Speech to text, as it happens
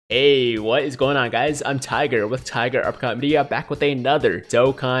Hey, what is going on, guys? I'm Tiger with Tiger Uppercut Media, back with another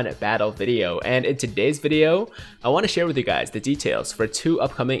Dokkan battle video. And in today's video, I want to share with you guys the details for two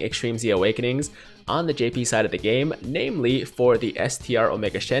upcoming Extreme Z Awakenings on the JP side of the game, namely for the STR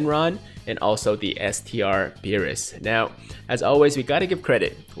Omega Shenron and also the STR Beerus. Now, as always, we gotta give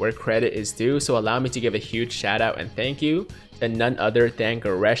credit where credit is due, so allow me to give a huge shout out and thank you to none other than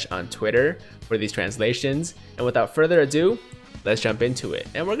Garesh on Twitter for these translations. And without further ado, let's jump into it.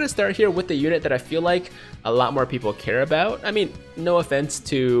 And we're going to start here with the unit that I feel like a lot more people care about. I mean, no offense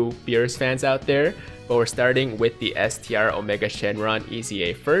to Beerus fans out there, but we're starting with the STR Omega Shenron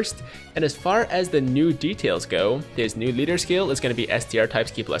EZA first. And as far as the new details go, his new leader skill is going to be STR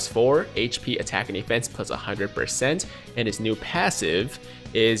types key +4, HP attack and defense plus 100%, and his new passive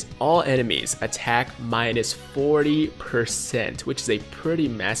is all enemies attack minus 40%, which is a pretty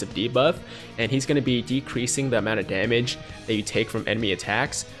massive debuff, and he's going to be decreasing the amount of damage that you take from enemy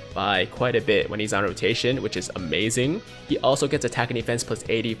attacks by quite a bit when he's on rotation, which is amazing. He also gets attack and defense plus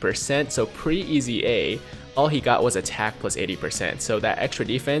 80%, so pre-EZA, all he got was attack plus 80%, so that extra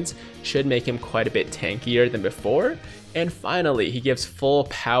defense should make him quite a bit tankier than before. And finally, he gives full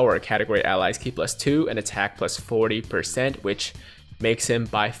power category allies key +2 and attack plus 40%, which makes him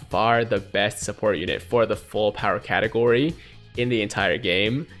by far the best support unit for the full power category in the entire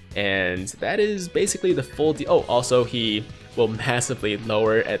game. And that is basically the full oh, also he will massively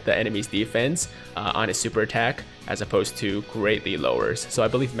lower at the enemy's defense on his super attack, as opposed to greatly lowers. So I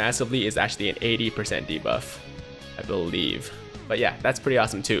believe massively is actually an 80% debuff, I believe. But yeah, that's pretty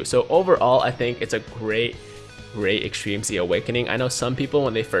awesome too. So overall, I think it's a great Extreme Z Awakening. I know some people,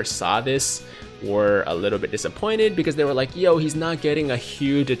 when they first saw this, were a little bit disappointed because they were like, yo, he's not getting a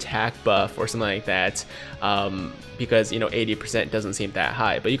huge attack buff or something like that, because, you know, 80% doesn't seem that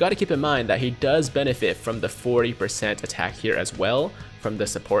high. But you got to keep in mind that he does benefit from the 40% attack here as well from the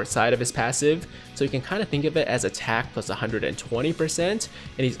support side of his passive, so you can kind of think of it as attack plus 120%, and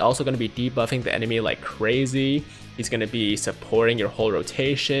he's also going to be debuffing the enemy like crazy. He's going to be supporting your whole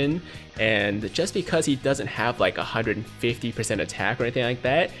rotation, and just because he doesn't have like 150% attack or anything like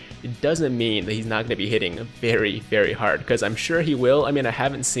that, it doesn't mean that he's not going to be hitting very hard, because I'm sure he will. I mean, I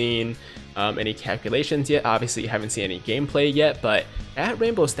haven't seen any calculations yet, obviously haven't seen any gameplay yet, but at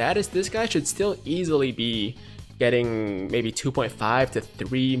rainbow status, this guy should still easily be getting maybe 2.5 to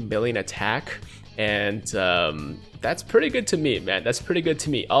 3 million attack, and that's pretty good to me, man. That's pretty good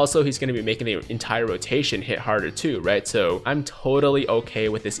to me. Also, he's going to be making the entire rotation hit harder too, right? So I'm totally okay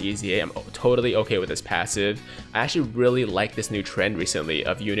with this EZA. I'm totally okay with this passive. I actually really like this new trend recently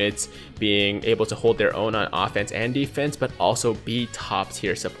of units being able to hold their own on offense and defense, but also be top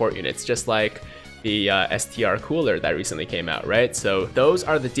tier support units, just like the STR cooler that recently came out, right? So those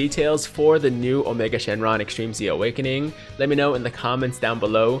are the details for the new Omega Shenron Extreme Z Awakening. Let me know in the comments down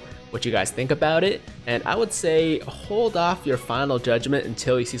below what you guys think about it, and I would say hold off your final judgment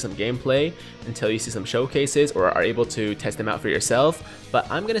until you see some gameplay, until you see some showcases or are able to test them out for yourself. But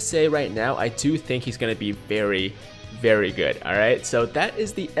I'm gonna say right now, I do think he's gonna be very good. All right, so that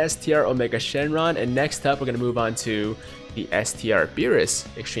is the STR Omega Shenron, and next up we're gonna move on to the STR Beerus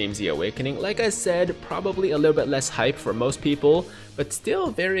Extreme Z Awakening. Like I said, probably a little bit less hype for most people, but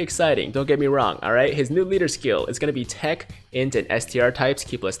still very exciting, don't get me wrong. All right, his new leader skill is going to be Tech, Int, and STR types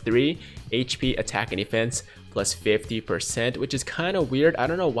key +3, HP attack and defense plus 50%, which is kind of weird. I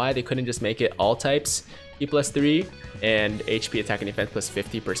don't know why they couldn't just make it all types key +3 and HP attack and defense plus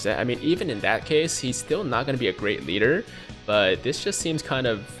 50%. I mean, even in that case, he's still not going to be a great leader, but this just seems kind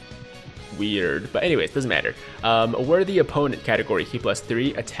of weird. But anyways, doesn't matter. Worthy opponent category key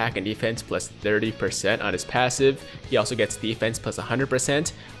 +3, attack and defense plus 30% on his passive. He also gets defense plus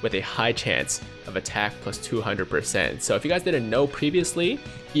 100% with a high chance of attack plus 200%. So if you guys didn't know previously,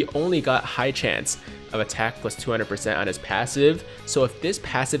 he only got high chance of attack plus 200% on his passive. So if this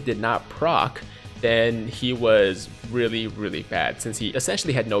passive did not proc, then he was really bad, since he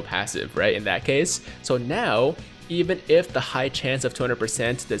essentially had no passive, right, in that case. So now, even if the high chance of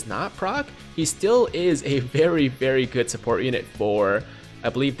 200% does not proc, he still is a very good support unit for, I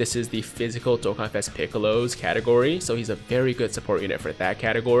believe this is the physical Dokkan Fest Piccolo's category, so he's a very good support unit for that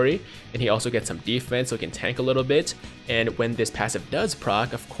category. And he also gets some defense, so he can tank a little bit. And when this passive does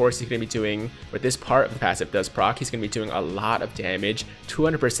proc, of course he's going to be doing, or this part of the passive does proc, he's going to be doing a lot of damage.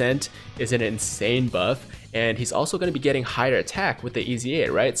 200% is an insane buff, and he's also going to be getting higher attack with the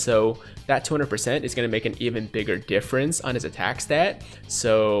EZA, right? So that 200% is going to make an even bigger difference on his attack stat.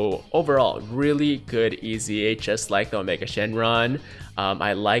 So overall, really good EZA, just like the Omega Shenron.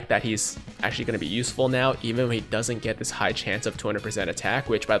 I like that he's actually going to be useful now, even when he doesn't get this high chance of 200% attack,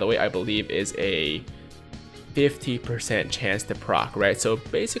 which, by the way, I believe is a 50% chance to proc, right? So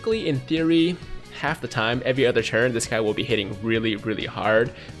basically, in theory, half the time, every other turn, this guy will be hitting really, really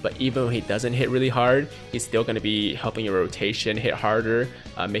hard. But even when he doesn't hit really hard, he's still going to be helping your rotation hit harder,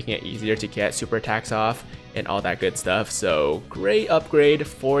 making it easier to get super attacks off and all that good stuff. So great upgrade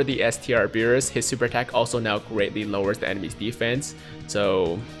for the STR Beerus. His super attack also now greatly lowers the enemy's defense,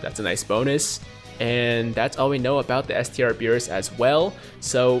 so that's a nice bonus. And that's all we know about the STR Beerus as well.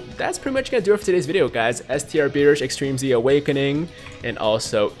 So that's pretty much gonna do it for today's video, guys. STR Beerus Extreme Z Awakening and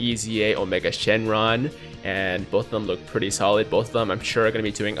also EZA Omega Shenron. And both of them look pretty solid. Both of them I'm sure are gonna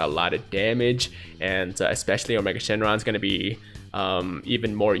be doing a lot of damage, and especially Omega Shenron is gonna be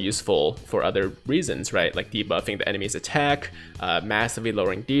even more useful for other reasons, right? Like debuffing the enemy's attack, massively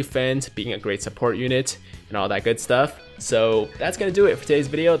lowering defense, being a great support unit, and all that good stuff. So that's gonna do it for today's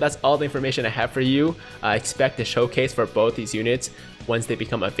video. That's all the information I have for you. Expect a showcase for both these units once they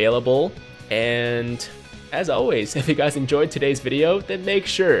become available. And as always, if you guys enjoyed today's video, then make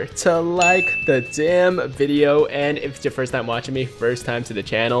sure to like the damn video. And if it's your first time watching me, first time to the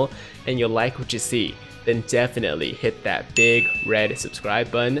channel, and you like what you see, then definitely hit that big red subscribe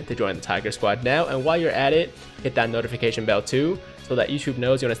button to join the Tiger Squad now. And while you're at it, hit that notification bell too, so that YouTube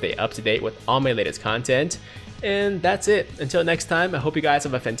knows you want to stay up to date with all my latest content. And that's it. Until next time, I hope you guys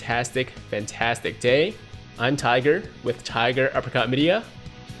have a fantastic, fantastic day. I'm Tiger with Tiger Uppercut Media,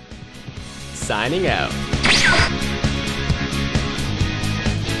 signing out.